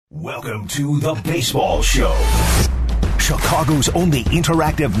Welcome to The Baseball Show, Chicago's only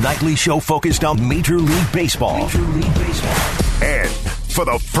interactive nightly show focused on Major League Baseball. And for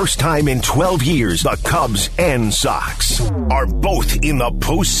the first time in 12 years, the Cubs and Sox are both in the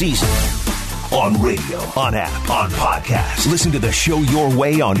postseason. On radio, on app, on podcast. Listen to the show your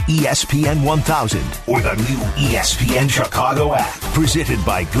way on ESPN 1000 or the new ESPN Chicago app. Presented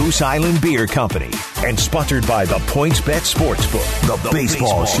by Goose Island Beer Company and sponsored by the PointsBet Sportsbook. The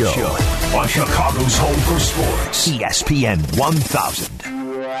Baseball Show on Chicago's home for sports. ESPN 1000.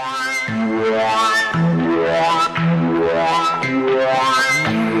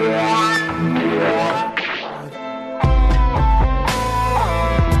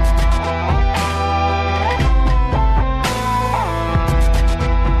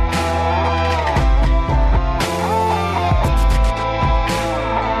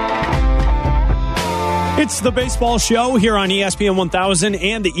 It's the Baseball Show here on ESPN 1000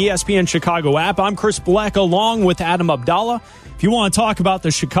 and the ESPN Chicago app. I'm Chris Black along with Adam Abdallah. If you want to talk about the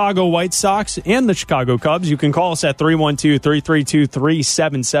Chicago White Sox and the Chicago Cubs, you can call us at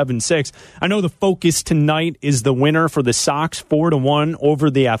 312-332-3776. I know the focus tonight is the winner for the Sox, 4-1 over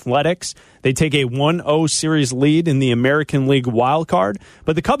the Athletics. They take a 1-0 series lead in the American League wild card.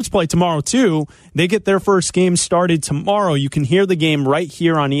 But the Cubs play tomorrow, too. They get their first game started tomorrow. You can hear the game right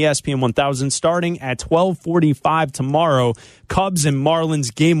here on ESPN 1000 starting at 12:45 tomorrow. Cubs and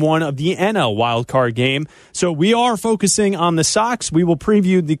Marlins, game one of the NL wild card game. So we are focusing on the Sox. We will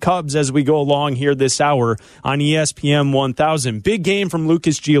preview the Cubs as we go along here this hour on ESPN 1000. Big game from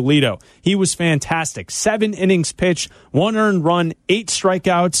Lucas Giolito. He was fantastic. 7 innings pitched, 1 earned run, 8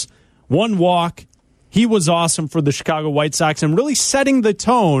 strikeouts, 1 walk. He was awesome for the Chicago White Sox and really setting the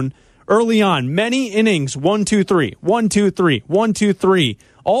tone early on. Many innings, 1-2-3, 1-2-3, 1-2-3,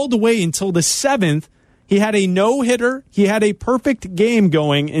 all the way until the 7th. He had a no-hitter. He had a perfect game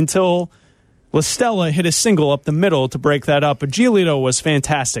going until La Stella hit a single up the middle to break that up. But Giolito was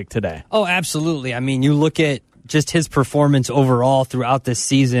fantastic today. Oh, absolutely. I mean, you look at just his performance overall throughout this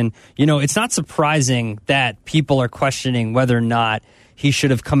season. You know, it's not surprising that people are questioning whether or not he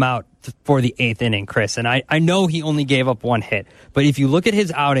should have come out for the 8th inning, Chris. And I know he only gave up 1 hit, but if you look at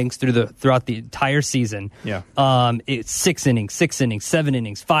his outings throughout the entire season, it's 6 innings, 6 innings, 7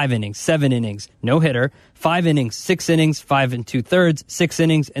 innings, 5 innings, 7 innings, no hitter, 5 innings, 6 innings, 5 2/3, 6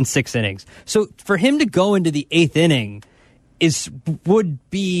 innings, and 6 innings. So for him to go into the 8th inning wouldn't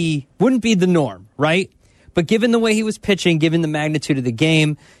be the norm, right? But given the way he was pitching, given the magnitude of the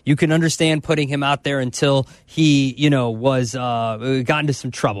game, you can understand putting him out there until he, was got into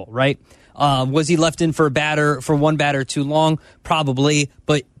some trouble, right? Was he left in for one batter too long? Probably,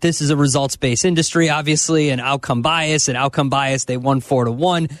 but this is a results-based industry, obviously, and outcome bias. They won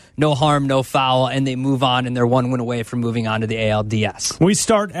 4-1, no harm, no foul, and they move on, and they're 1 win away from moving on to the ALDS. We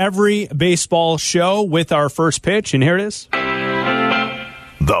start every baseball show with our first pitch, and here it is.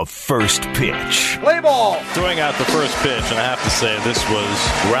 The first pitch. Play ball. Throwing out the first pitch, and I have to say this was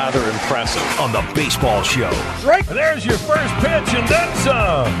rather impressive. On the Baseball Show. Strike. There's your first pitch and then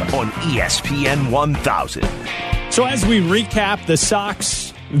some. On ESPN 1000. So as we recap the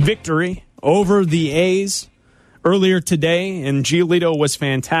Sox victory over the A's earlier today, and Giolito was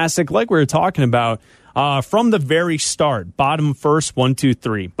fantastic, like we were talking about, from the very start. Bottom first,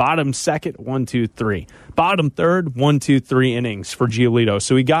 1-2-3. Bottom second, 1-2-3. Bottom third, 1-2-3 innings for Giolito.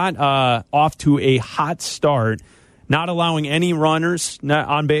 So he got off to a hot start, not allowing any runners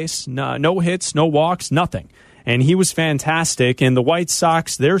on base, no hits, no walks, nothing. And he was fantastic. And the White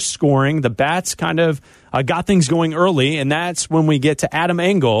Sox, they're scoring. The bats kind of got things going early, and that's when we get to Adam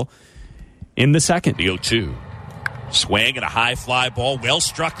Engel in the second. The 0-2. Swing and a high fly ball, well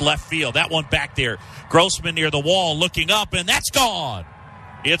struck left field. That one back there. Grossman near the wall looking up, and that's gone.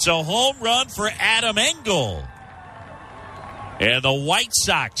 It's a home run for Adam Engel. And the White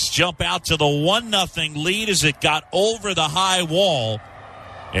Sox jump out to the 1-0 lead as it got over the high wall.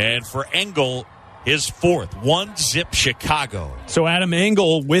 And for Engel, his 4th, 1-0 Chicago. So Adam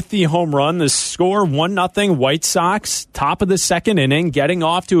Engel with the home run, the score 1-0 White Sox, top of the second inning, getting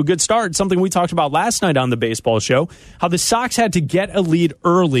off to a good start. Something we talked about last night on the Baseball Show, how the Sox had to get a lead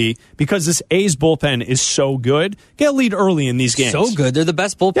early because this A's bullpen is so good. Get a lead early in these games. So good. They're the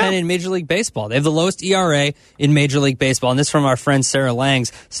best bullpen in Major League Baseball. They have the lowest ERA in Major League Baseball. And this from our friend Sarah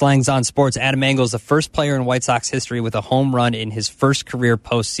Langs, Slangs on Sports. Adam Engel is the first player in White Sox history with a home run in his first career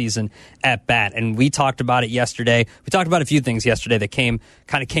postseason at bat. And we talked about it yesterday. We talked about a few things yesterday that came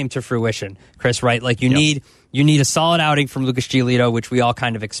to fruition, Chris, right? Like you need a solid outing from Lucas Giolito, which we all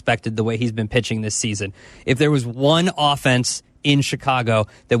kind of expected the way he's been pitching this season. If there was one offense in Chicago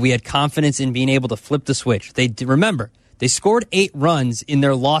that we had confidence in being able to flip the switch, they They scored 8 runs in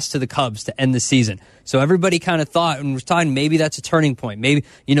their loss to the Cubs to end the season. So everybody kind of thought and was talking maybe that's a turning point. Maybe,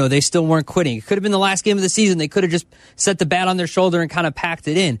 they still weren't quitting. It could have been the last game of the season. They could have just set the bat on their shoulder and kind of packed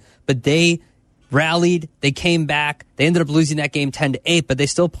it in. But they rallied, they came back, they ended up losing that game 10-8, but they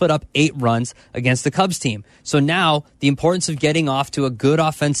still put up 8 runs against the Cubs team. So now the importance of getting off to a good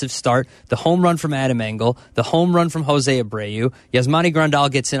offensive start, the home run from Adam Engel, the home run from Jose Abreu, Yasmani Grandal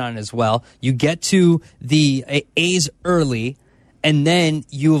gets in on it as well. You get to the A's early, and then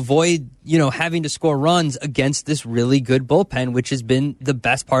you avoid, having to score runs against this really good bullpen, which has been the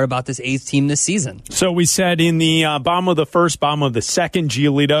best part about this A's team this season. So we said in the bottom of the first, bottom of the second,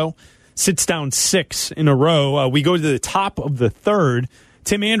 Giolito sits down 6 in a row. We go to the top of the third.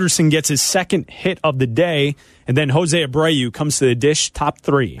 Tim Anderson gets his second hit of the day, and then Jose Abreu comes to the dish, top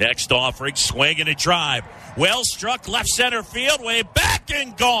 3. Next offering, swing and a drive. Well struck left center field, way back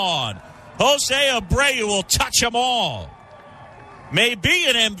and gone. Jose Abreu will touch them all. May be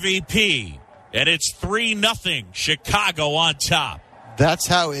an MVP, and it's 3-0, Chicago on top. That's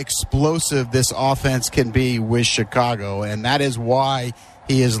how explosive this offense can be with Chicago, and that is why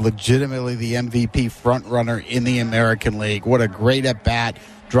he is legitimately the MVP frontrunner in the American League. What a great at-bat,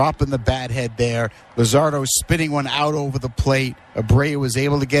 dropping the bat head there. Luzardo spinning one out over the plate. Abreu was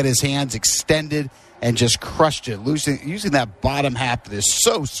able to get his hands extended and just crushed it, using that bottom half that is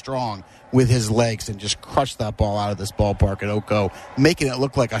so strong with his legs, and just crushed that ball out of this ballpark at Oco, making it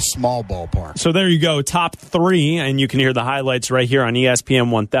look like a small ballpark. So there you go, top 3, and you can hear the highlights right here on ESPN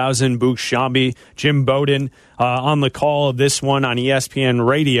 1000. Boog Sciambi, Jim Bowden on the call of this one on ESPN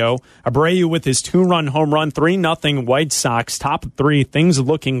Radio. Abreu with his 2-run home run, 3-0 White Sox. Top 3, things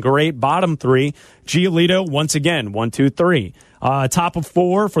looking great. Bottom 3, Giolito once again, 1, 2, 3. Top of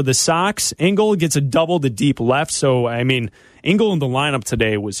 4 for the Sox. Engel gets a double to deep left. So, Engel in the lineup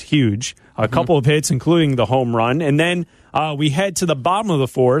today was huge. A couple of hits, including the home run. And then we head to the bottom of the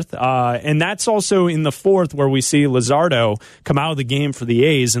 4th. And that's also in the 4th where we see Luzardo come out of the game for the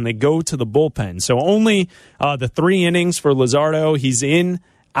A's, and they go to the bullpen. So only the 3 innings for Luzardo. He's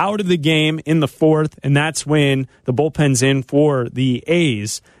out of the game in the 4th, and that's when the bullpen's in for the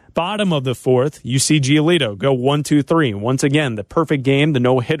A's. Bottom of the 4th, you see Giolito go 1, 2, 3. Once again, the perfect game, the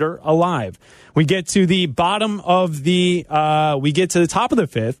no-hitter alive. We get to the bottom of the, we get to the top of the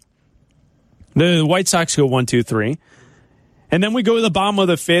 5th. The White Sox go 1, 2, 3. And then we go to the bottom of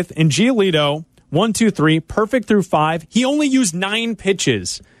the 5th, and Giolito, 1, 2, 3, perfect through 5. He only used 9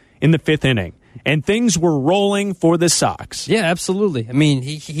 pitches in the 5th inning, and things were rolling for the Sox. Yeah, absolutely.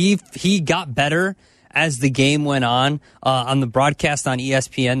 He got better as the game went on. On the broadcast on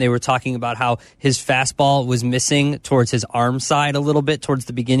ESPN, they were talking about how his fastball was missing towards his arm side a little bit towards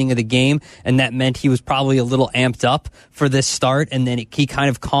the beginning of the game, and that meant he was probably a little amped up for this start, and then he kind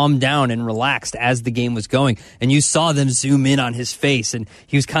of calmed down and relaxed as the game was going, and you saw them zoom in on his face, and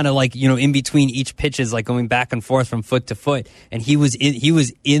he was kind of like, in between each pitches, like going back and forth from foot to foot, and he was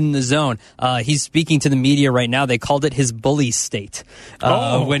in the zone. He's speaking to the media right now. They called it his bully state.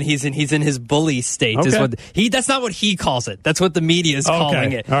 When he's in his bully state. Okay. That's not what he calls it. That's what the media is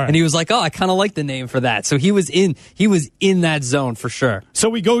calling it. Right. And he was like, I kind of like the name for that. So he was in that zone for sure. So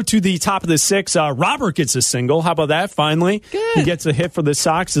we go to the top of the 6th. Robert gets a single. How about that? Finally, good. He gets a hit for the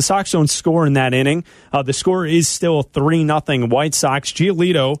Sox. The Sox don't score in that inning. The score is still 3-0 White Sox.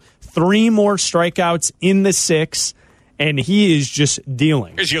 Giolito, 3 more strikeouts in the 6th, and he is just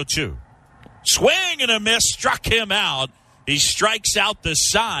dealing. Here's your 2. Swing and a miss, struck him out. He strikes out the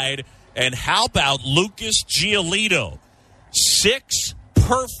side. And how about Lucas Giolito? 6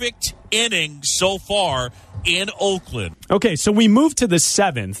 perfect innings so far in Oakland. Okay, so we move to the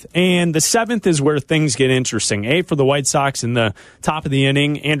 7th, and the 7th is where things get interesting. 8 for the White Sox in the top of the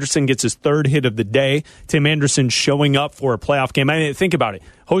inning. Anderson gets his 3rd hit of the day. Tim Anderson showing up for a playoff game. Think about it.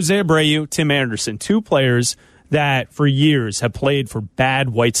 Jose Abreu, Tim Anderson, 2 players that for years have played for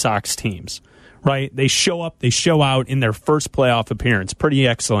bad White Sox teams. Right? They show up, they show out in their first playoff appearance. Pretty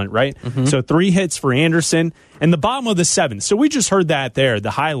excellent, right? Mm-hmm. So 3 hits for Anderson and the bottom of the 7th. So we just heard that there, the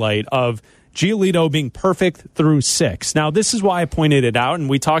highlight of Giolito being perfect through 6. Now, this is why I pointed it out, and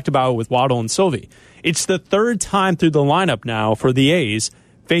we talked about it with Waddle and Sylvie. It's the 3rd time through the lineup now for the A's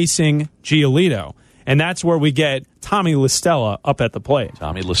facing Giolito. And that's where we get Tommy La Stella up at the plate.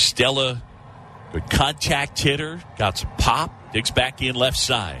 Tommy La Stella, good contact hitter, got some pop, digs back in left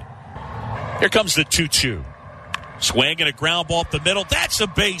side. Here comes the 2-2. Swing and a ground ball up the middle. That's a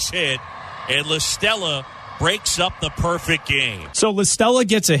base hit. And La Stella breaks up the perfect game. So La Stella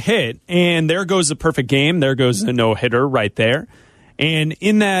gets a hit, and there goes the perfect game. There goes the no-hitter right there. And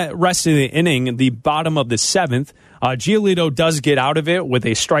in that rest of the inning, the bottom of the 7th, Giolito does get out of it with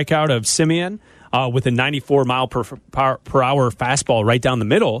a strikeout of Simeon. with a 94 mile per hour fastball right down the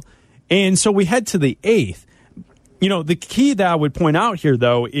middle. And so we head to the 8th. You know, the key that I would point out here,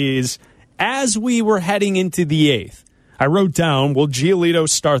 though, is as we were heading into the 8th, I wrote down, will Giolito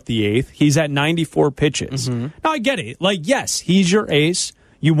start the 8th? He's at 94 pitches. Now, I get it. Like, yes, he's your ace.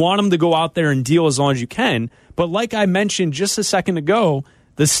 You want him to go out there and deal as long as you can. But like I mentioned just a second ago,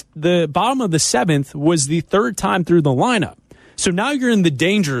 the bottom of the 7th was the 3rd time through the lineup. So now you're in the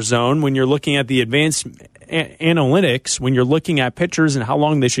danger zone when you're looking at the advanced analytics, when you're looking at pitchers and how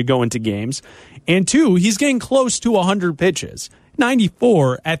long they should go into games. And 2, he's getting close to 100 pitches.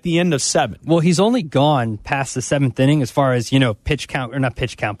 94 at the end of 7. Well, he's only gone past the 7th inning as far as, pitch count, or not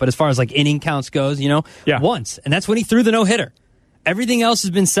pitch count, but as far as like inning counts goes, once. And that's when he threw the no-hitter. Everything else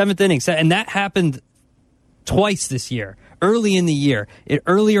has been 7th inning. And that happened twice this year. Early in the year.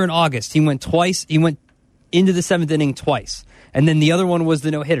 Earlier in August, he went twice. He went into the 7th inning twice. And then the other one was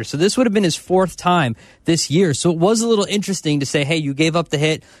the no-hitter. So this would have been his 4th time this year. So it was a little interesting to say, hey, you gave up the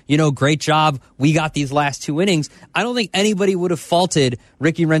hit. Great job. We got these last 2 innings. I don't think anybody would have faulted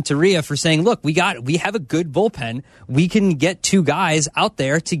Ricky Renteria for saying, look, we have a good bullpen. We can get 2 guys out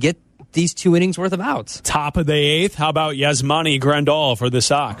there to get these 2 innings worth of outs. Top of the 8th, how about Yasmani Grandal for the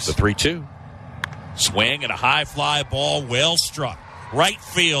Sox? The 3-2. Swing and a high fly ball, well struck. Right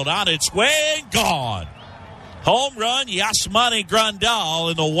field on its way and gone. Home run, Yasmani Grandal,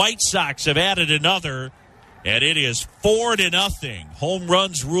 and the White Sox have added another, and it is 4-0. Home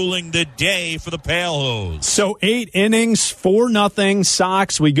runs ruling the day for the Pale Hose. So 8 innings, 4-0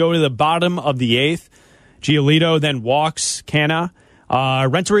 Sox. We go to the bottom of the 8th. Giolito then walks Canna.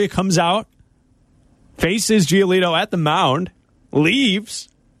 Renteria comes out, faces Giolito at the mound, leaves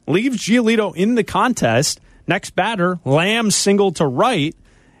Giolito in the contest. Next batter, Lamb single to right.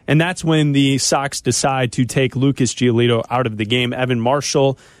 And that's when the Sox decide to take Lucas Giolito out of the game. Evan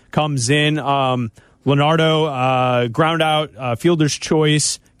Marshall comes in. Leonardo ground out, fielder's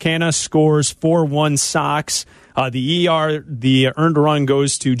choice. Canna scores 4-1 Sox. The earned run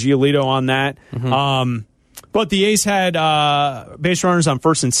goes to Giolito on that. But the A's had base runners on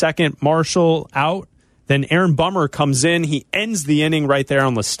 1st and 2nd. Marshall out. Then Aaron Bummer comes in. He ends the inning right there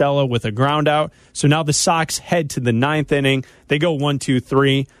on La Stella with a ground out. So now the Sox head to the 9th inning. They go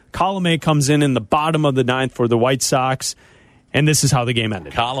 1-2-3. Colomé comes in the bottom of the 9th for the White Sox. And this is how the game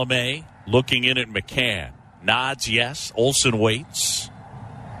ended. Colomé looking in at McCann. Nods yes. Olsen waits.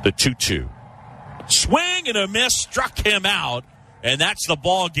 The 2-2. Swing and a miss. Struck him out. And that's the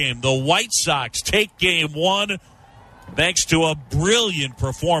ball game. The White Sox take game 1. Thanks to a brilliant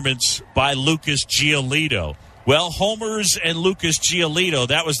performance by Lucas Giolito. Well, homers and Lucas Giolito,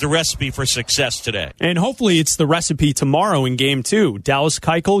 that was the recipe for success today. And hopefully it's the recipe tomorrow in Game 2. Dallas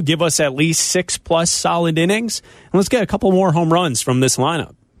Keuchel, give us at least 6+ solid innings. And let's get a couple more home runs from this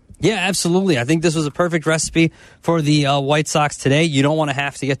lineup. Yeah, absolutely. I think this was a perfect recipe for the White Sox today. You don't want to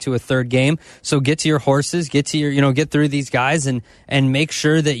have to get to a 3rd game, so get to your horses, get through these guys, and make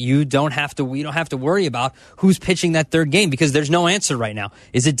sure that we don't have to worry about who's pitching that 3rd game, because there's no answer right now.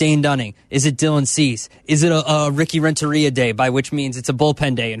 Is it Dane Dunning? Is it Dylan Cease? Is it a Ricky Renteria day, by which means it's a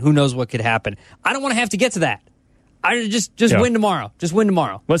bullpen day, and who knows what could happen? I don't want to have to get to that. I just win tomorrow. Just win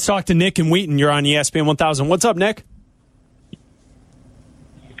tomorrow. Let's talk to Nick and Wheaton. You're on ESPN 1000. What's up, Nick?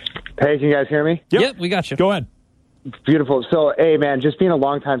 Hey, can you guys hear me? Yep, we got you. Go ahead. Beautiful. So, hey, man, just being a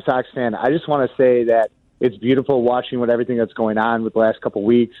longtime Sox fan, I just want to say that it's beautiful watching everything that's going on with the last couple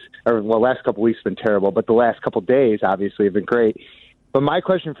weeks. Last couple weeks have been terrible, but the last couple days, obviously, have been great. But my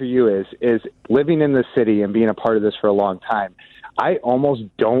question for you is living in the city and being a part of this for a long time, I almost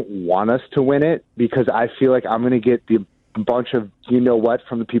don't want us to win it, because I feel like I'm going to get the bunch of you-know-what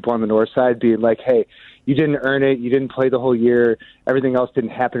from the people on the north side being like, hey, you didn't earn it. You didn't play the whole year. Everything else didn't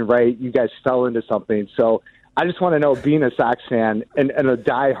happen right. You guys fell into something. So I just want to know, being a Sox fan and a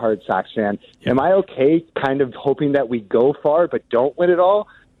diehard Sox fan, am I okay kind of hoping that we go far but don't win it all?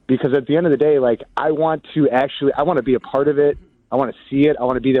 Because at the end of the day, like, I want to be a part of it. I want to see it. I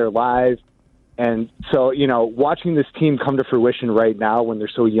want to be there live. And so, watching this team come to fruition right now when they're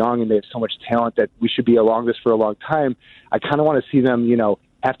so young and they have so much talent that we should be along this for a long time, I kind of want to see them,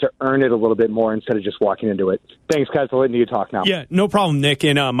 have to earn it a little bit more instead of just walking into it. Thanks, guys. I'll let you talk now. Yeah, no problem, Nick.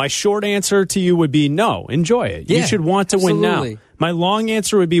 And my short answer to you would be no. Enjoy it. Yeah, you should want to win now. My long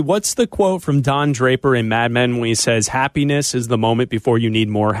answer would be, what's the quote from Don Draper in Mad Men when he says, happiness is the moment before you need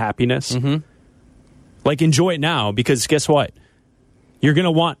more happiness? Mm-hmm. Like, enjoy it now, because guess what? You're going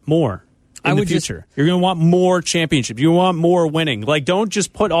to want more in the future. You're going to want more championships. You want more winning. Like, don't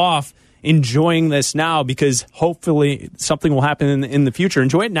just put off enjoying this now, because hopefully something will happen in the future.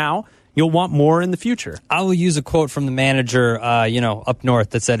 Enjoy it now, you'll want more in the future. I will use a quote from the manager, up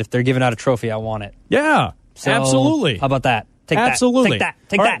north that said, if they're giving out a trophy, I want it. Yeah, So, absolutely. How about that? Absolutely.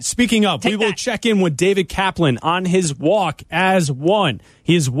 Take All that. right, speaking of, we will check in with David Kaplan on his walk as one.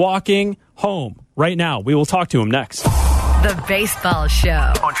 He is walking home right now. We will talk to him next. The Baseball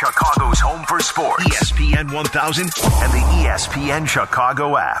Show. On Chicago's home for sports, ESPN 1000 and the ESPN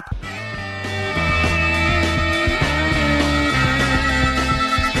Chicago app.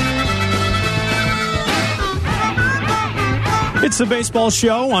 It's the Baseball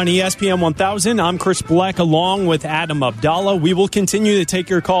Show on ESPN 1000. I'm Chris Black along with Adam Abdallah. We will continue to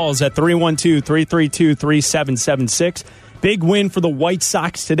take your calls at 312-332-3776. Big win for the White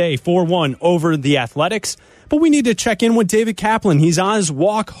Sox today, 4-1 over the Athletics. But we need to check in with David Kaplan. He's on his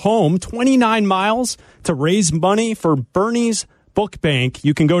walk home, 29 miles, to raise money for Bernie's Book Bank.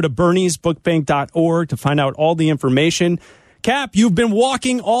 You can go to berniesbookbank.org to find out all the information. Cap, you've been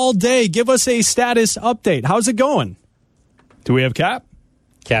walking all day. Give us a status update. How's it going? Do we have Cap?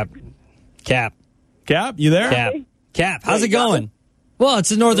 Cap, you there? Cap. How's it going? Well, it's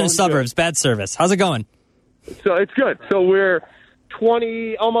the northern suburbs. Bad service. How's it going? So it's good. So we're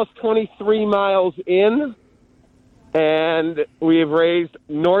almost 23 miles in, and we've raised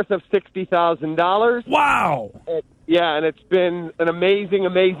north of $60,000. Wow. And it's been an amazing,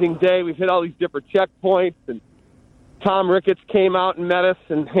 amazing day. We've hit all these different checkpoints, and Tom Ricketts came out and met us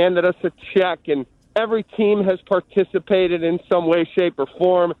and handed us a check, and every team has participated in some way, shape, or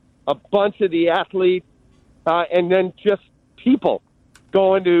form. A bunch of the athletes, and then just people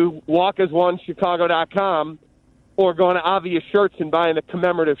going to walkasOneChicago.com or going to Avia Shirts and buying a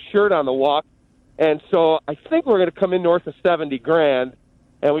commemorative shirt on the walk. And so I think we're going to come in north of $70,000.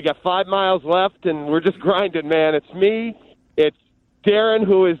 And we got 5 miles left, and we're just grinding, man. It's me. It's Darren,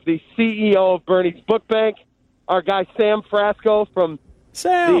 who is the CEO of Bernie's Book Bank. Our guy Sam Frasco from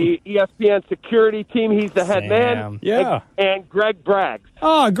the ESPN security team. He's the head man. Yeah. And Greg Braggs.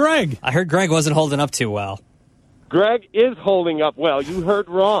 Oh, Greg. I heard Greg wasn't holding up too well. Greg is holding up well. You heard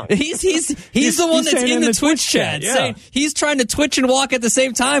wrong. He's the one that's in the Twitch chat. Yeah. Saying he's trying to twitch and walk at the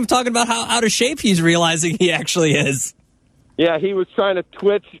same time, talking about how out of shape he's realizing he actually is. Yeah, he was trying to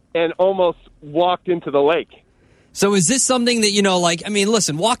twitch and almost walked into the lake. So is this something that,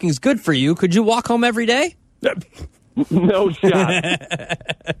 listen, walking's good for you. Could you walk home every day? No shot.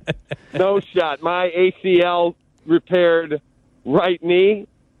 No shot. My ACL repaired right knee.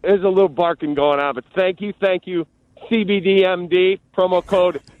 There's a little barking going on, but thank you, CBDMD, promo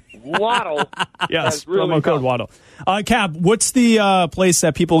code Waddle. Yes, really promo code Waddle. Cap, what's the place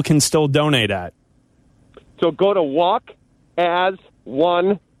that people can still donate at? So go to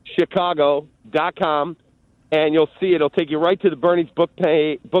walkasOneChicago.com, and you'll see it'll take you right to the Bernie's Book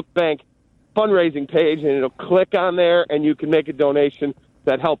Bank fundraising page, and it'll click on there, and you can make a donation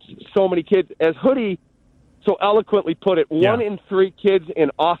that helps so many kids. As Hoodie so eloquently put it, 1 in 3 kids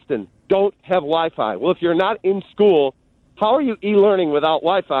in Austin don't have Wi-Fi. Well, if you're not in school, how are you e-learning without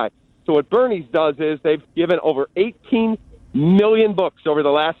Wi-Fi? So what Bernie's does is they've given over 18 million books over the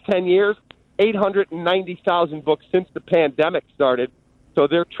last 10 years, 890,000 books since the pandemic started. So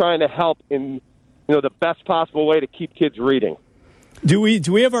they're trying to help in the best possible way to keep kids reading. Do we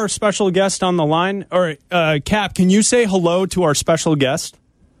have our special guest on the line? Or Cap, can you say hello to our special guest?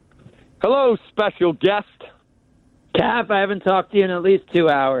 Hello, special guest. Cap, I haven't talked to you in at least 2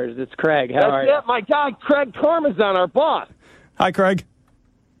 hours. It's Craig. How are you? That's it, my guy, Craig Karmazon, our boss. Hi, Craig.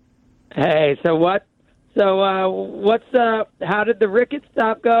 Hey, so what? So how did the Ricketts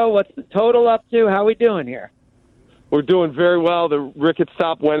stop go? What's the total up to? How are we doing here? We're doing very well. The Ricketts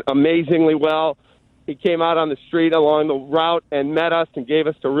stop went amazingly well. He came out on the street along the route and met us and gave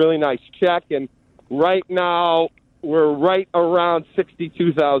us a really nice check. And right now, we're right around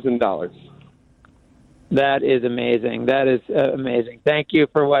 $62,000. That is amazing. That is amazing. Thank you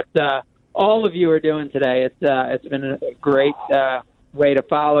for what all of you are doing today. It's been a great way to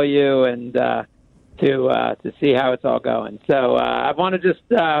follow you and to see how it's all going. So I want to just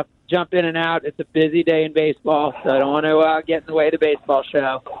jump in and out. It's a busy day in baseball, so I don't want to get in the way of the baseball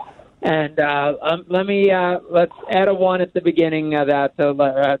show. And let's add a 1 at the beginning of that. So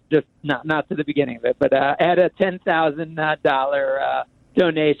just not to the beginning of it, but add a $10,000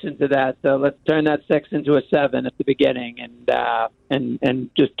 donation to that. So let's turn that 6 into a 7 at the beginning, and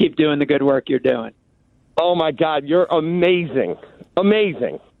just keep doing the good work you're doing. Oh my God, you're amazing,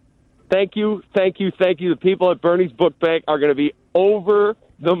 amazing. Thank you. The people at Bernie's Book Bank are going to be over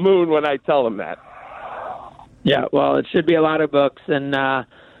the moon when I tell them that. Yeah, well, it should be a lot of books, and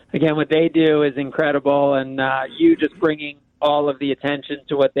again, what they do is incredible, and you just bringing all of the attention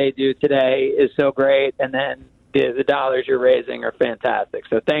to what they do today is so great. And then the dollars you're raising are fantastic.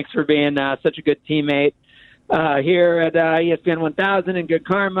 So thanks for being such a good teammate here at ESPN 1000 and Good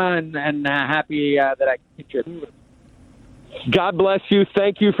Karma, and happy that I can contribute. God bless you.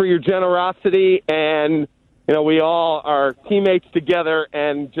 Thank you for your generosity. And, we all are teammates together,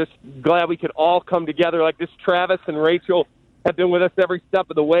 and just glad we could all come together like this. Travis and Rachel have been with us every step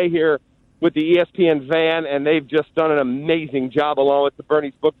of the way here with the ESPN van, and they've just done an amazing job along with the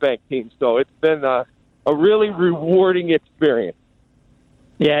Bernie's Book Bank team. So it's been a really rewarding experience.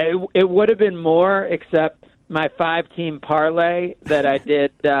 Yeah, it would have been more, except my 5-team parlay that I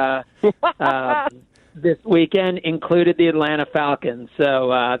did this weekend included the Atlanta Falcons.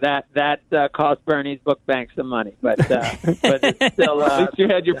 So that cost Bernie's Book Bank some money. But it's still, at least you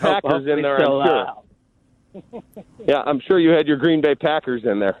had your Packers in there, I'm sure. Yeah, I'm sure you had your Green Bay Packers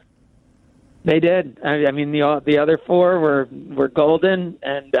in there. They did. I mean, the other 4 were golden,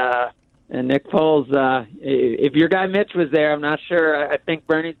 and Nick Foles. If your guy Mitch was there, I'm not sure. I think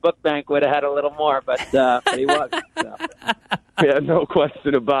Bernie's Book Bank would have had a little more, but he wasn't. So. Yeah, no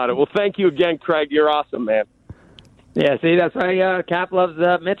question about it. Well, thank you again, Craig. You're awesome, man. Yeah, see, that's why Cap loves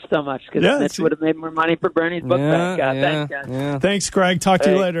Mitch so much, because Mitch would have made more money for Bernie's Book Bank. Thanks, guys. Yeah. Thanks, Craig. Talk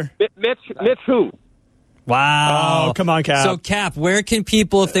to you later. Mitch who? Wow. Oh, come on, Cap. So, Cap, where can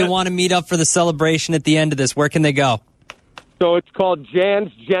people, if they want to meet up for the celebration at the end of this, where can they go? So it's called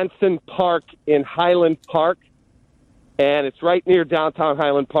Jans Jensen Park in Highland Park, and it's right near downtown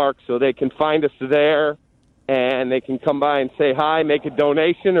Highland Park, so they can find us there, and they can come by and say hi, make a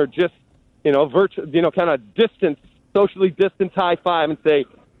donation, or just, virtual, kind of socially distance high five and say,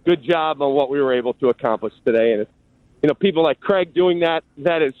 good job on what we were able to accomplish today. And it's, people like Craig doing that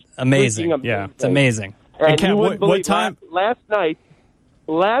is amazing. Amazing. Yeah, it's amazing. And Ken, what time? Last night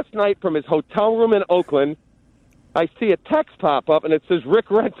from his hotel room in Oakland, I see a text pop up, and it says Rick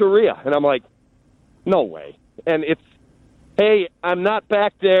Renteria. And I'm like, no way. And it's, hey, I'm not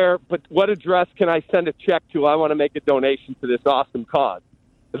back there, but what address can I send a check to? I want to make a donation to this awesome cause.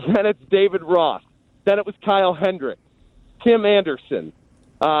 Then it's David Ross. Then it was Kyle Hendricks, Tim Anderson,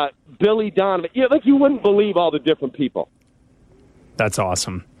 Billy Donovan. You wouldn't believe all the different people. That's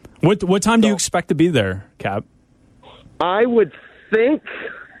awesome. What time do you expect to be there, Cap? I would think,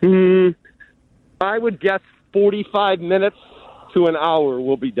 I would guess 45 minutes to an hour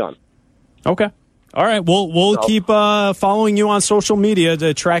will be done. Okay. All right. We'll keep following you on social media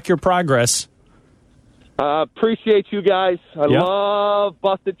to track your progress. Appreciate you guys. I love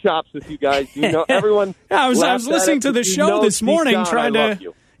busted chops with you guys. Everyone. Yeah, I was listening to the show this morning, trying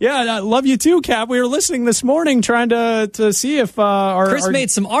to. Yeah, I love you too, Cap. We were listening this morning, trying to see if Chris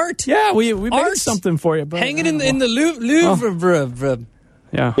made some art. Yeah, we made something for you. But, hang it in the Louvre.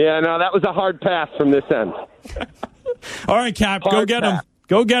 Yeah. Yeah. No, that was a hard pass from this end. All right, Cap, go get him.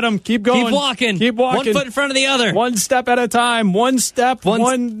 Go get him. Keep going. Keep walking. Keep walking. 1 foot in front of the other. One step at a time. One step,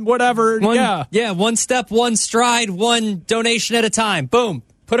 one whatever. Yeah, 1 step, 1 stride, 1 donation at a time. Boom.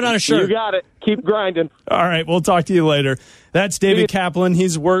 Put it on a shirt. You got it. Keep grinding. All right, we'll talk to you later. That's David Kaplan.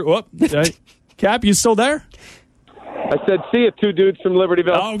 He's Cap, you still there? I said, see you, 2 dudes from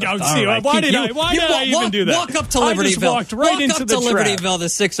Libertyville. Oh, see, right. Why did I even do that? Walk up to Libertyville. I just walked right into the trap. Libertyville, the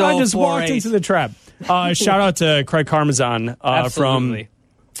 604. I just walked into the trap. Shout out to Craig Karmazan from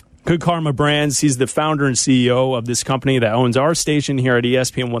Good Karma Brands. He's the founder and CEO of this company that owns our station here at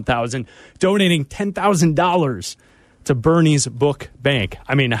ESPN 1000, donating $10,000 to Bernie's Book Bank.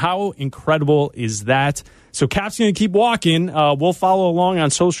 I mean, how incredible is that? So Cap's going to keep walking. We'll follow along on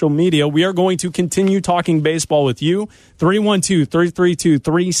social media. We are going to continue talking baseball with you.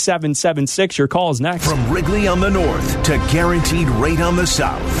 312-332-3776. Your call is next. From Wrigley on the north to Guaranteed Rate on the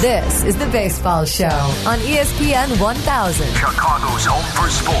south. This is the Baseball Show on ESPN 1000. Chicago's home for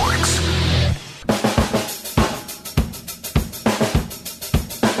sports.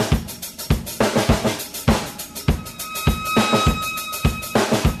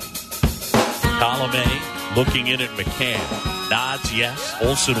 Looking in at McCann. Nods yes.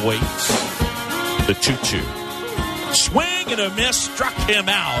 Olsen waits. The 2-2. Swing and a miss. Struck him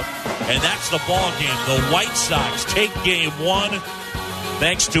out. And that's the ball game. The White Sox take game 1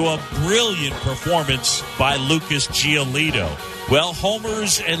 thanks to a brilliant performance by Lucas Giolito. Well,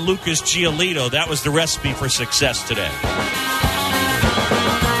 homers and Lucas Giolito, that was the recipe for success today.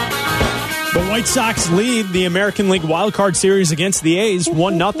 The White Sox lead the American League Wild Card Series against the A's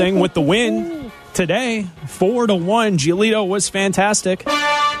 1-0 with the win. Today, 4-1. Giolito was fantastic. The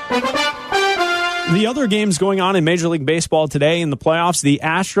other games going on in Major League Baseball today in the playoffs, the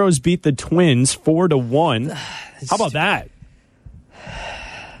Astros beat the Twins 4-1. How about that?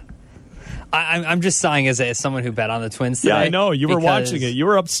 I'm just sighing as someone who bet on the Twins today. Yeah, I know. You were watching it. You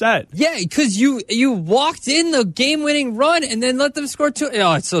were upset. Yeah, because you walked in the game-winning run and then let them score 2.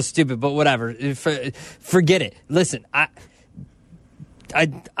 Oh, it's so stupid, but whatever. Forget it. Listen, I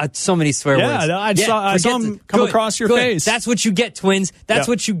so many swear words. I saw them come across your face. That's what you get, Twins. That's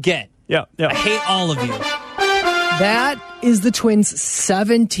what you get. Yeah. I hate all of you. That is the Twins'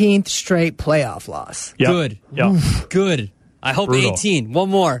 17th straight playoff loss. Yep. Good. Yep. Good. I hope Brutal. 18. One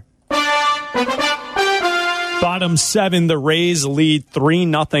more. Bottom 7, the Rays lead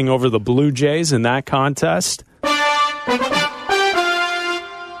 3-0 over the Blue Jays in that contest.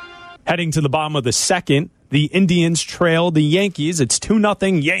 Heading to the bottom of the second, the Indians trail the Yankees. It's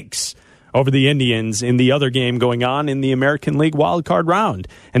 2-0 Yanks over the Indians in the other game going on in the American League wildcard round.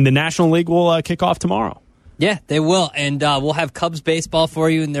 And the National League will kick off tomorrow. Yeah, they will. And we'll have Cubs baseball for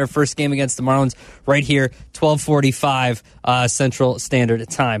you in their first game against the Marlins right here, 12:45 Central Standard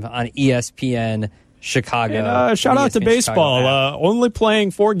Time on ESPN Chicago. And, shout out to baseball. Only playing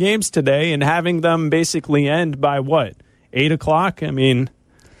 4 games today and having them basically end by what? 8 o'clock? I mean,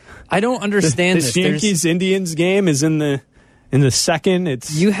 I don't understand this. Yankees-Indians game is in the second.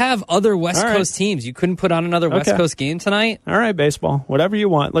 You have other West Coast teams. You couldn't put on another West Coast game tonight? All right, baseball. Whatever you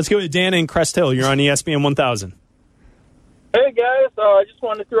want. Let's go to Dan in Crest Hill. You're on ESPN 1000. Hey, guys. I just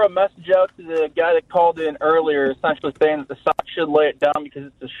wanted to throw a message out to the guy that called in earlier, essentially saying that the Sox should lay it down because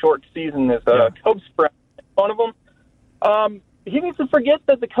it's a short season. There's a Cubs spread in front of them. He needs to forget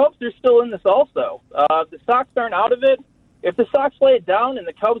that the Cubs are still in this also. The Sox aren't out of it. If the Sox lay it down and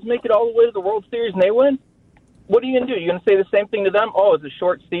the Cubs make it all the way to the World Series and they win, what are you going to do? You're going to say the same thing to them? Oh, it's a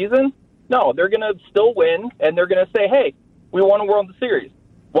short season? No, they're going to still win, and they're going to say, hey, we won a World Series.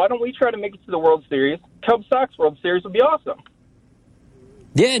 Why don't we try to make it to the World Series? Cubs-Sox World Series would be awesome.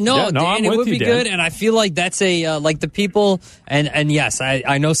 Yeah, Dan, I'm it with would you, be Dan. good, and I feel like that's like the people, and yes,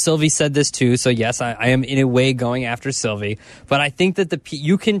 I know Sylvie said this too, so yes, I am in a way going after Sylvie, but I think that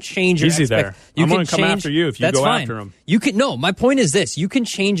you can change your Easy there. I'm going to come after you if you go after him. My point is this, you can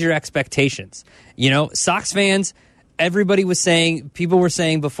change your expectations. Sox fans, people were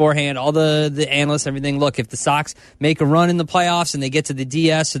saying beforehand, all the analysts, everything, look, if the Sox make a run in the playoffs and they get to the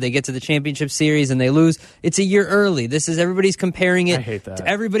DS or they get to the championship series and they lose, it's a year early. Everybody's comparing it. I hate that.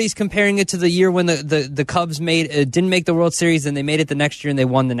 Everybody's comparing it to the year when the Cubs didn't make the World Series and they made it the next year and they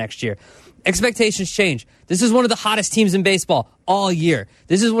won the next year. Expectations change. This is one of the hottest teams in baseball all year.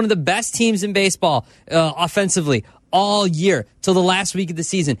 This is one of the best teams in baseball offensively all year till the last week of the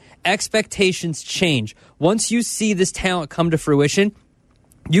season. Expectations change. Once you see this talent come to fruition,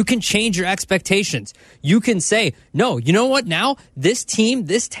 you can change your expectations. You can say, no, you know what now? This team,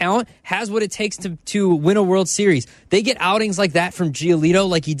 this talent has what it takes to win a World Series. They get outings like that from Giolito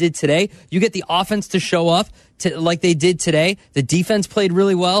like he did today. You get the offense to show up like they did today. The defense played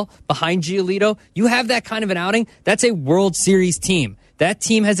really well behind Giolito. You have that kind of an outing. That's a World Series team. That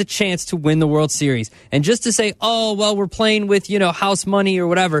team has a chance to win the World Series. And just to say, oh, well, we're playing with, house money or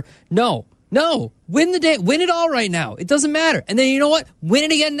whatever. No. Win the day. Win it all right now. It doesn't matter. And then you know what? Win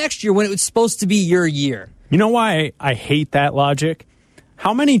it again next year when it was supposed to be your year. You know why I hate that logic?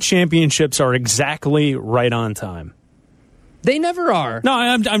 How many championships are exactly right on time? They never are. No,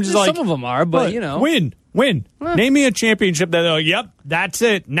 I'm just like... Some of them are, but, Win. Name me a championship that, yep, that's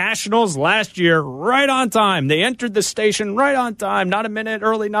it. Nationals last year, right on time. They entered the station right on time. Not a minute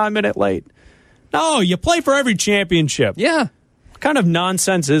early, not a minute late. No, you play for every championship. Yeah. What kind of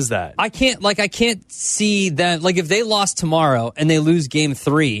nonsense is that? I can't see that. Like, if they lost tomorrow and they lose game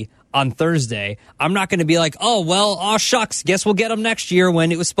 3 on Thursday, I'm not going to be like, oh, shucks, guess we'll get them next year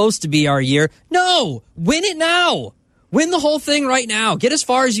when it was supposed to be our year. No, win it now. Win the whole thing right now. Get as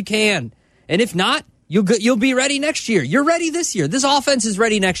far as you can. And if not, you'll be ready next year. You're ready this year. This offense is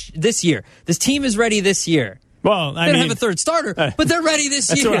ready this year. This team is ready this year. Well, they don't have a third starter, but they're ready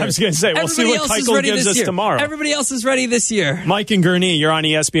this year. That's what I was going to say. We'll see what Keuchel gives us tomorrow. Everybody else is ready this year. Mike and Gurney, you're on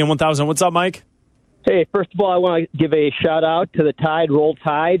ESPN 1000. What's up, Mike? Hey, first of all, I want to give a shout-out to the Tide. Roll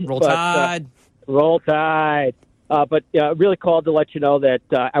Tide. Roll Tide. Roll Tide. But really called to let you know that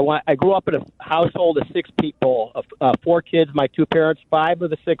I grew up in a household of 6 people, 4 kids, my 2 parents. 5 of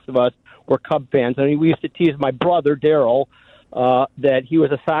the 6 of us were Cub fans. I mean, we used to tease my brother, Daryl, that he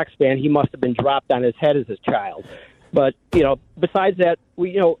was a Sox fan. He must have been dropped on his head as a child. But, besides that,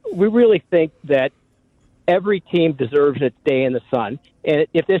 we really think that every team deserves its day in the sun. And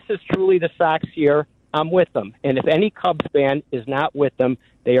if this is truly the Sox year, I'm with them. And if any Cubs fan is not with them,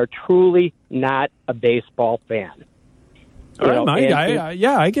 they are truly not a baseball fan. All right, Mike.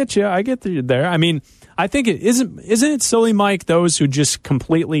 I get you. I get you there. I mean, I think isn't it silly, Mike, those who just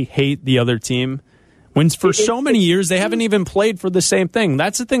completely hate the other team When for so many years, they haven't even played for the same thing.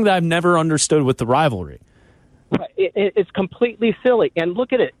 That's the thing that I've never understood with the rivalry. It's completely silly. And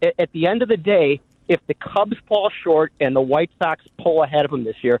look at it. At the end of the day, if the Cubs fall short and the White Sox pull ahead of them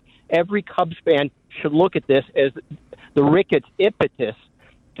this year, every Cubs fan should look at this as the Ricketts impetus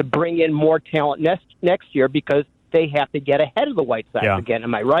to bring in more talent next year because they have to get ahead of the White Sox again.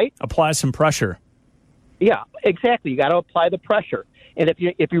 Am I right? Apply some pressure. Yeah, exactly. You got to apply the pressure. And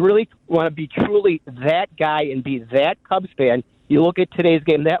if you really want to be truly that guy and be that Cubs fan, you look at today's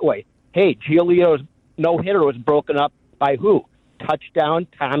game that way. Hey, Giolito's no-hitter was broken up by who? Touchdown,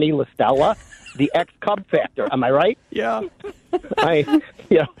 Tommy LaStella, the ex-Cub factor. Am I right? Yeah.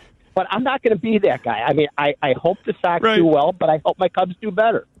 But I'm not going to be that guy. I mean, I hope the Sox do well, but I hope my Cubs do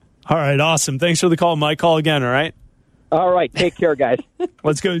better. All right, awesome. Thanks for the call, Mike. Call again, all right? All right, take care, guys.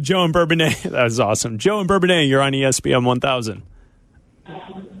 Let's go to Joe in Bourbonnais. That was awesome. Joe in Bourbonnais, you're on ESPN 1000.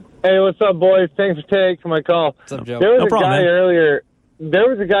 Hey, what's up, boys? Thanks for taking my call. What's up, Joe? There was a guy man.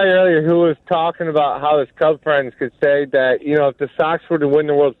 earlier who was talking about how his Cub friends could say that, if the Sox were to win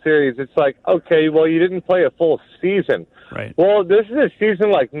the World Series, it's like, okay, well, you didn't play a full season. Right. Well, this is a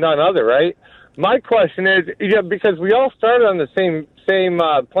season like none other, right? My question is, because we all started on the same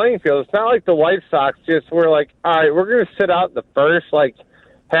playing field. It's not like the White Sox just were like, all right, we're going to sit out the first,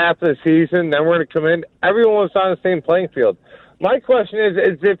 half of the season, then we're going to come in. Everyone was on the same playing field. My question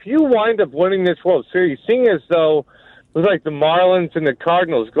is if you wind up winning this World Series, seeing as though it was like the Marlins and the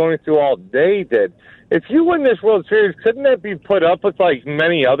Cardinals going through all they did, if you win this World Series, couldn't that be put up with like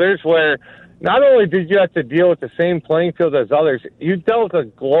many others where not only did you have to deal with the same playing field as others, you dealt with a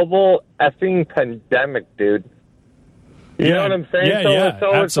global effing pandemic, dude. You know what I'm saying?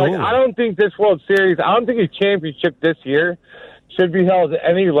 So it's like, I don't think this World Series, I don't think a championship this year should be held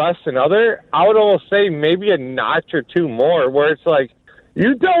any less than other. I would almost say maybe a notch or two more, where it's like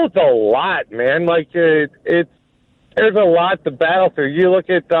you dealt with a lot, man. Like there's a lot to battle through. You look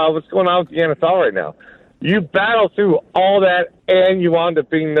at what's going on with the NFL right now. You battle through all that, and you wound up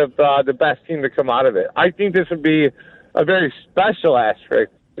being the best team to come out of it. I think this would be a very special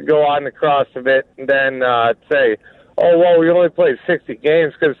asterisk to go on across of it, and then say, "Oh well, we only played 60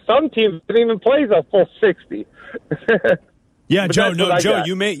 games," because some teams didn't even play the full 60. Yeah, Joe,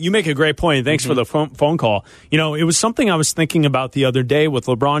 you make a great point. Thanks for the phone call. It was something I was thinking about the other day with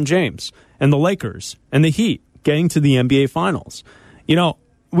LeBron James and the Lakers and the Heat getting to the NBA Finals.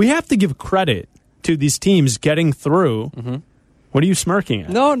 We have to give credit to these teams getting through. What are you smirking at?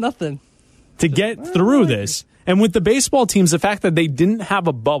 No, nothing. To get through this. And with the baseball teams, the fact that they didn't have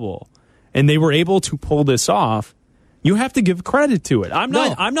a bubble and they were able to pull this off, you have to give credit to it. I'm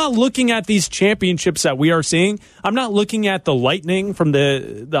not looking at these championships that we are seeing. I'm not looking at the Lightning from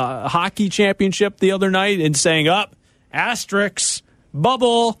the hockey championship the other night and saying, asterisks,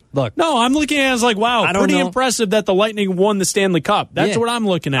 bubble. Look, no, I'm looking at it as like, wow, pretty impressive that the Lightning won the Stanley Cup. That's what I'm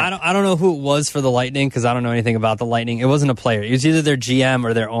looking at. I don't know who it was for the Lightning because I don't know anything about the Lightning. It wasn't a player. It was either their GM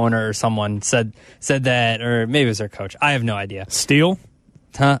or their owner or someone said that, or maybe it was their coach. I have no idea. Steele?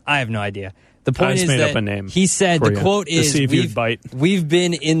 I have no idea. The point is that up a name he said, the quote is, we've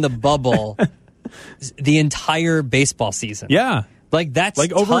been in the bubble the entire baseball season. Yeah. That's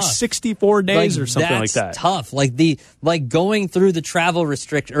like over 64 days or something like that. That's tough. Going through the travel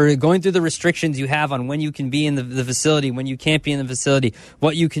going through the restrictions you have on when you can be in the facility, when you can't be in the facility,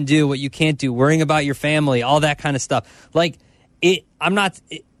 what you can do, what you can't do, worrying about your family, all that kind of stuff.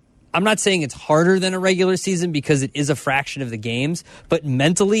 I'm not saying it's harder than a regular season because it is a fraction of the games, but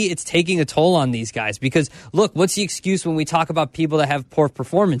mentally it's taking a toll on these guys because, look, what's the excuse when we talk about people that have poor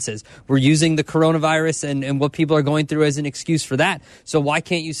performances? We're using the coronavirus and what people are going through as an excuse for that. So why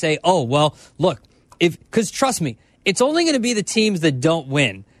can't you say, oh, well, look, because trust me, it's only going to be the teams that don't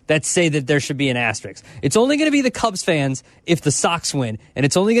win that say that there should be an asterisk. It's only going to be the Cubs fans if the Sox win, and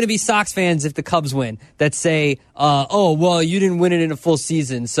it's only going to be Sox fans if the Cubs win that say, oh, well, you didn't win it in a full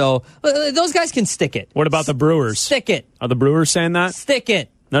season. So those guys can stick it. What about the Brewers? Stick it. Are the Brewers saying that? Stick it.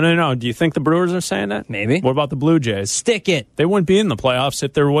 No. Do you think the Brewers are saying that? Maybe. What about the Blue Jays? Stick it. They wouldn't be in the playoffs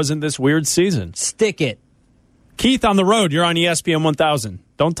if there wasn't this weird season. Stick it. Keith on the road. You're on ESPN 1000.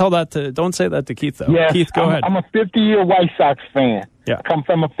 Don't say that to Keith, though. Yeah, Keith, go ahead. I'm a 50-year White Sox fan. Yeah. I come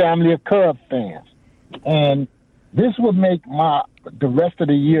from a family of Cubs fans. And this would make the rest of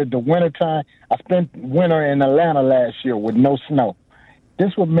the year, the wintertime, I spent winter in Atlanta last year with no snow.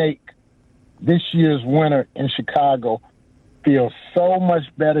 This would make this year's winter in Chicago feel so much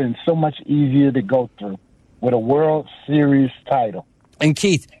better and so much easier to go through with a World Series title. And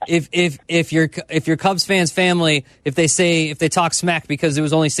Keith, if your Cubs fans family, if they talk smack because it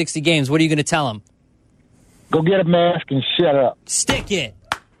was only 60 games, what are you going to tell them? Go get a mask and shut up. Stick it.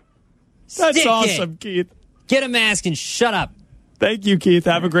 That's Stick awesome, it. Keith. Get a mask and shut up. Thank you, Keith.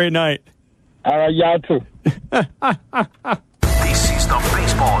 Have a great night. All right, y'all too. This is the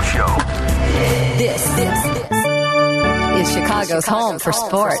Baseball Show. This is Chicago's home for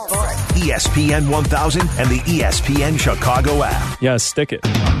sports. ESPN 1000 and the ESPN Chicago app. Yes, stick it.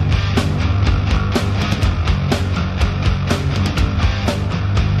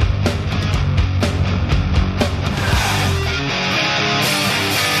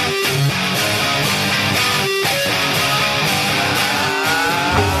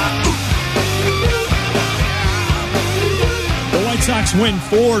 Sox win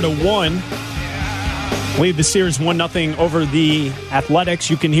 4-1. Lead the series 1-0 over the Athletics.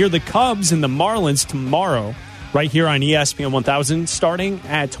 You can hear the Cubs and the Marlins tomorrow right here on ESPN 1000 starting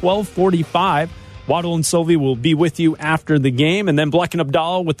at 12:45. Waddle and Sylvie will be with you after the game, and then Bleck and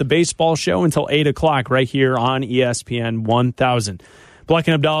Abdallah with the baseball show until 8 o'clock right here on ESPN 1000. Bleck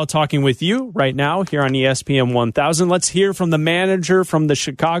and Abdallah talking with you right now here on ESPN 1000. Let's hear from the manager from the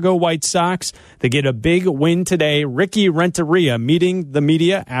Chicago White Sox. They get a big win today. Ricky Renteria meeting the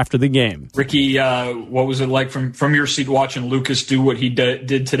media after the game. Ricky, what was it like from your seat watching Lucas do what he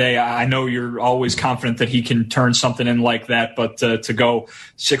did today? I know you're always confident that he can turn something in like that, but to go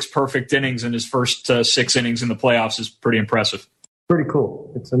 6 perfect innings in his first 6 innings in the playoffs is pretty impressive. Pretty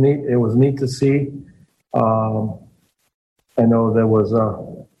cool. It was neat to see. I know there was a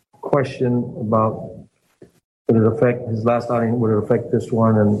question about would it affect his last outing, would it affect this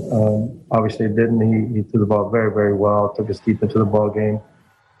one, and obviously it didn't. He threw the ball very, very well, took us deep into the ball game,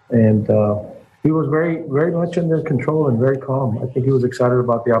 and he was very, very much under control and very calm. I think he was excited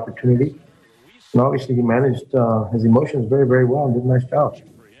about the opportunity, and obviously he managed his emotions very, very well and did a nice job.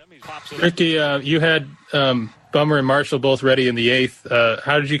 Ricky, you had Bummer and Marshall both ready in the 8th.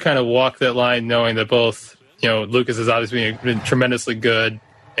 How did you kind of walk that line knowing that both, Lucas has obviously been tremendously good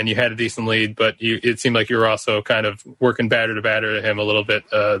and you had a decent lead, but it seemed like you were also kind of working batter to batter to him a little bit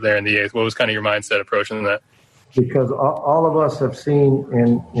there in the 8th. What was kind of your mindset approaching that? Because all of us have seen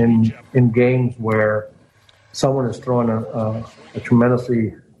in games where someone is throwing a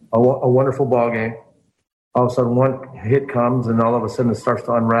tremendously wonderful ball game. All of a sudden one hit comes and all of a sudden it starts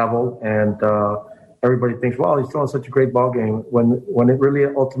to unravel and everybody thinks, well, he's throwing such a great ball game when it really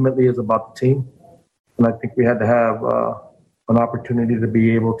ultimately is about the team. And I think we had to have an opportunity to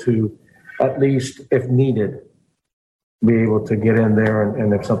be able to, at least if needed, be able to get in there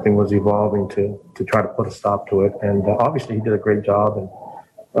and if something was evolving to try to put a stop to it. And obviously he did a great job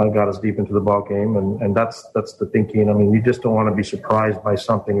and got us deep into the ball game. And that's the thinking. I mean, you just don't want to be surprised by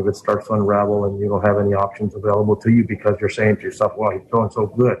something if it starts to unravel and you don't have any options available to you because you're saying to yourself, well, he's throwing so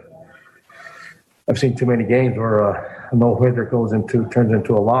good. I've seen too many games where a no-hitter turns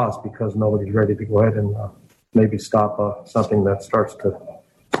into a loss because nobody's ready to go ahead and maybe stop something that starts to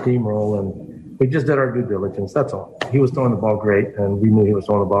steamroll. And we just did our due diligence. That's all. He was throwing the ball great, and we knew he was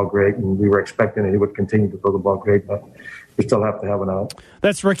throwing the ball great, and we were expecting that he would continue to throw the ball great, but we still have to have an out.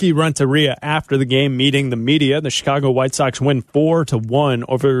 That's Ricky Renteria after the game meeting the media. The Chicago White Sox win 4-1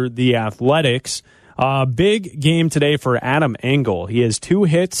 over the Athletics. Big game today for Adam Engel. He has 2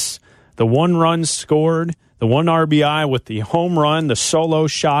 hits, the 1 run scored, the 1 RBI with the home run, the solo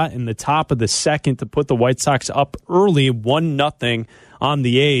shot in the top of the 2nd to put the White Sox up early 1-0 on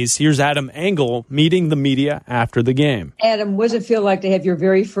the A's. Here's Adam Engel meeting the media after the game. Adam, what does it feel like to have your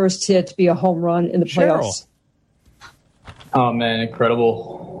very first hit be a home run in the playoffs? Oh, man,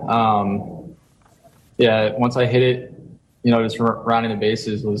 incredible. Once I hit it, just rounding the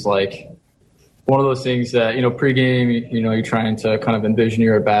bases was like one of those things that, pregame, you're trying to kind of envision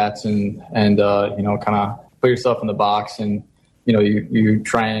your at-bats and kind of put yourself in the box and, you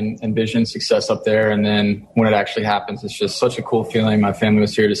try and envision success up there. And then when it actually happens, it's just such a cool feeling. My family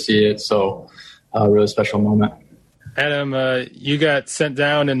was here to see it. So a really special moment. Adam, you got sent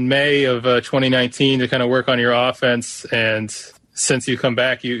down in May of 2019 to kind of work on your offense. And since you come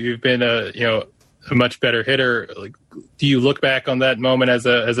back, you've been a much better hitter. Like, do you look back on that moment as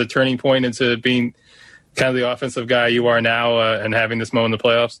a turning point into being kind of the offensive guy you are now and having this moment in the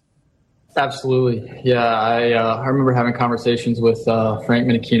playoffs? Absolutely. Yeah, I remember having conversations with Frank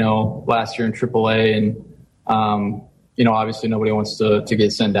Menechino last year in AAA, and obviously nobody wants to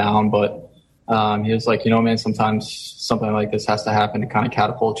get sent down, but he was like, man, sometimes something like this has to happen to kind of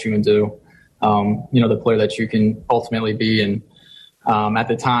catapult you into the player that you can ultimately be. And at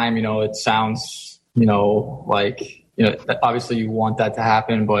the time, it sounds like obviously you want that to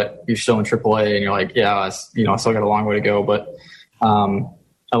happen, but you're still in AAA, and you're like, I still got a long way to go, but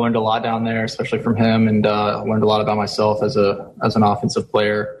I learned a lot down there, especially from him, and learned a lot about myself as an offensive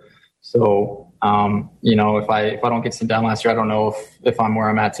player. So, if I don't get sent down last year, I don't know if I'm where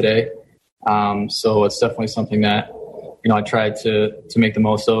I'm at today. So it's definitely something that, I tried to make the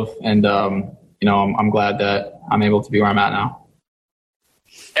most of. And, I'm glad that I'm able to be where I'm at now.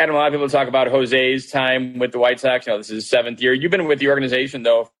 Adam, a lot of people talk about Jose's time with the White Sox. This is his 7th year. You've been with the organization,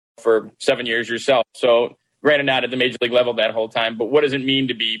 though, for 7 years yourself. So granted, not at the major league level that whole time, but what does it mean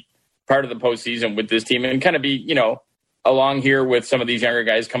to be part of the postseason with this team and kind of be, along here with some of these younger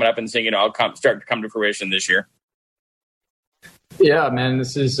guys coming up and saying, I'll start to come to fruition this year? Yeah, man,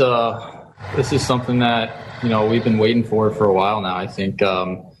 this is something that, we've been waiting for a while now. I think,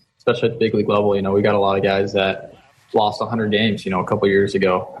 especially at the big league level, we got a lot of guys that lost 100 games, a couple years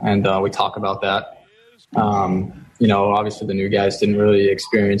ago. And we talk about that. Obviously the new guys didn't really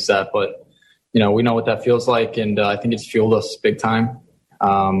experience that, but, we know what that feels like. And I think it's fueled us big time.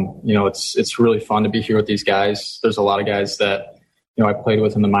 It's really fun to be here with these guys. There's a lot of guys that, I played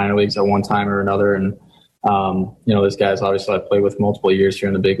with in the minor leagues at one time or another. And, those guys obviously I've played with multiple years here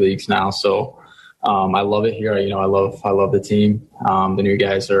in the big leagues now. So I love it here. I love the team. The new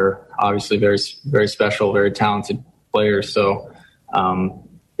guys are obviously very, very special, very talented players. So,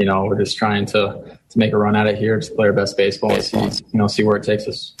 we're just trying to make a run at it here, just play our best baseball and see where it takes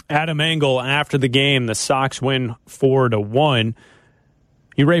us. Adam Engel, after the game, the Sox win 4-1.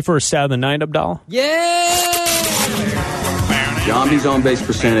 You ready for a stat of the night, Abdallah? Yeah! John B's on base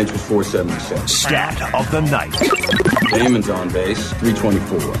percentage was .476. Stat of the night. Damon's on base,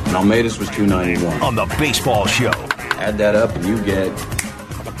 .324. And Almeida's was .291. On the Baseball Show. Add that up and you get...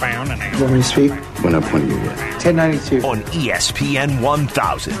 You want me to speak? What up, what do you get? 1092. On ESPN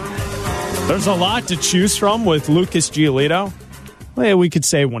 1000. There's a lot to choose from with Lucas Giolito. Well, we could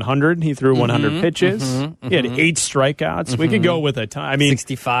say 100. He threw 100 pitches. He had 8 strikeouts. We could go with a ton.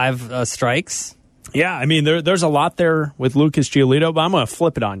 65 strikes. Yeah, there's a lot there with Lucas Giolito, but I'm going to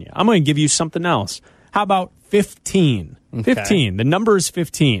flip it on you. I'm going to give you something else. How about 15? Okay. 15. The number is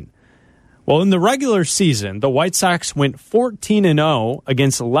 15. Well, in the regular season, the White Sox went 14-0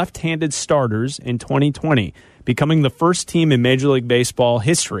 against left-handed starters in 2020, becoming the first team in Major League Baseball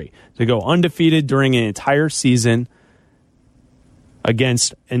history to go undefeated during an entire season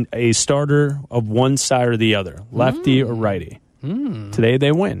against a starter of one side or the other, lefty or righty. Today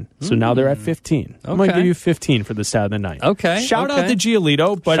they win. So now they're at 15. I'm going to give you 15 for the stat of the night. Okay. Shout out to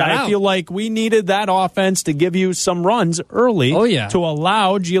Giolito, but I feel like we needed that offense to give you some runs early to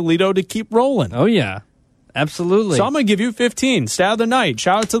allow Giolito to keep rolling. Oh, yeah. Absolutely. So I'm going to give you 15. Stat of the night.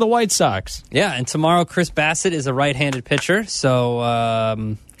 Shout out to the White Sox. Yeah, and tomorrow Chris Bassett is a right-handed pitcher,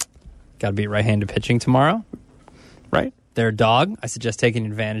 so got to beat right-handed pitching tomorrow. Right. Their dog. I suggest taking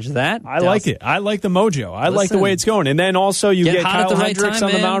advantage of that. I like it. I like the mojo. I like the way it's going. And then also you get Kyle Hendricks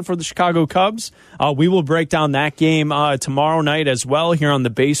on the mound for the Chicago Cubs. We will break down that game tomorrow night as well here on the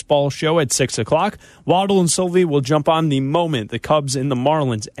Baseball Show at 6 o'clock. Waddle and Sylvie will jump on the moment the Cubs and the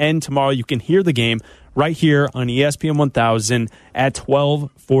Marlins end tomorrow. You can hear the game right here on ESPN 1000 at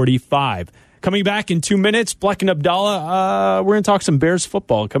 12:45. Coming back in 2 minutes, Bleck and Abdallah, we're going to talk some Bears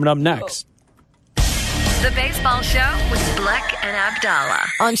football coming up next. The Baseball Show with Bleck and Abdallah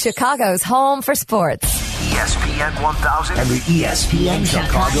on Chicago's home for sports. ESPN 1000 and the ESPN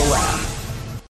Chicago app.